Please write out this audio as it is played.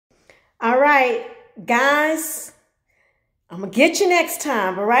All right, guys, I'm going to get you next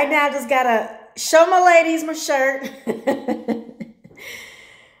time. But right now, I just got to show my ladies my shirt.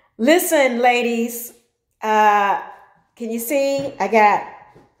 Listen, ladies, can you see?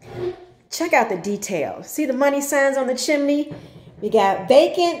 Check out the details. See the money signs on the chimney? We got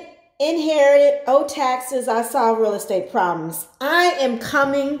vacant, inherited, owe taxes, I solve real estate problems. I am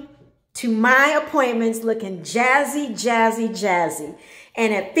coming to my appointments looking jazzy, jazzy, jazzy.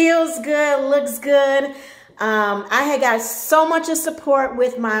 And it feels good, looks good. I had got so much of support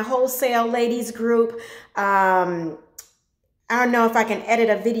with my wholesale ladies group. I don't know if I can edit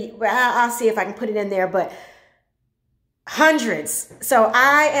a video. Well, I'll see if I can put it in there, but hundreds. So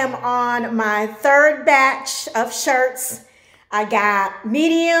I am on my third batch of shirts. I got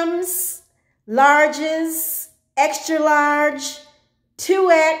mediums, larges, extra large,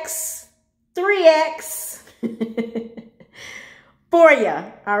 2X, 3X for you.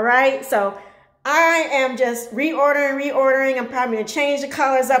 All right. So I am just reordering. I'm probably going to change the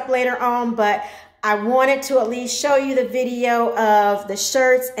colors up later on, but I wanted to at least show you the video of the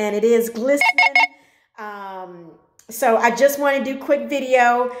shirts, and it is glistening. So I just want to do a quick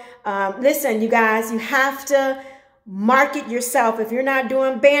video. Listen, you guys, you have to market yourself. If you're not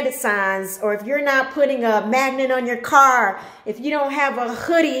doing bandit signs, or if you're not putting a magnet on your car, if you don't have a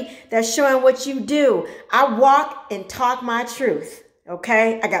hoodie that's showing what you do, I walk and talk my truth.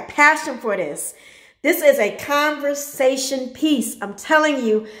 Okay? I got passion for this. This is a conversation piece. I'm telling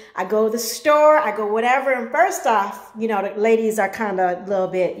you, I go to the store, I go whatever. And first off, you know, the ladies are kind of a little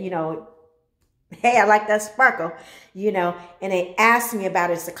bit, you know, hey, I like that sparkle, you know, and they ask me about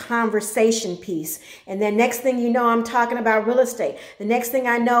it. It's a conversation piece. And then next thing you know, I'm talking about real estate. The next thing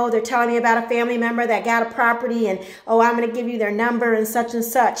I know, they're telling me about a family member that got a property, and, oh, I'm going to give you their number and such and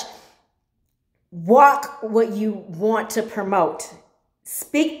such. Walk what you want to promote.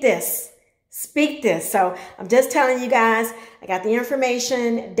 Speak this. Speak this. So I'm just telling you guys, I got the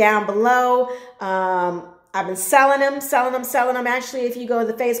information down below. I've been selling them. Actually, if you go to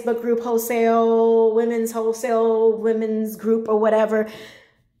the Facebook group, wholesale women's group or whatever,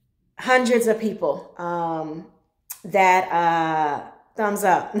 hundreds of people that thumbs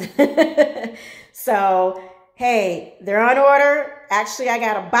up. So, hey, they're on order. Actually, I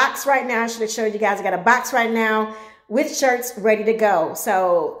got a box right now. I should have showed you guys. I got a box right now with shirts ready to go.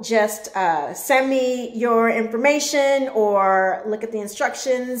 So just send me your information or look at the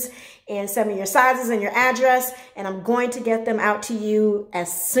instructions and send me your sizes and your address, and I'm going to get them out to you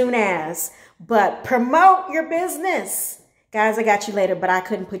as soon as. But promote your business. Guys, I got you later, but I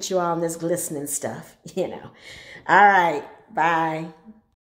couldn't put you on this glistening stuff, you know. All right, bye.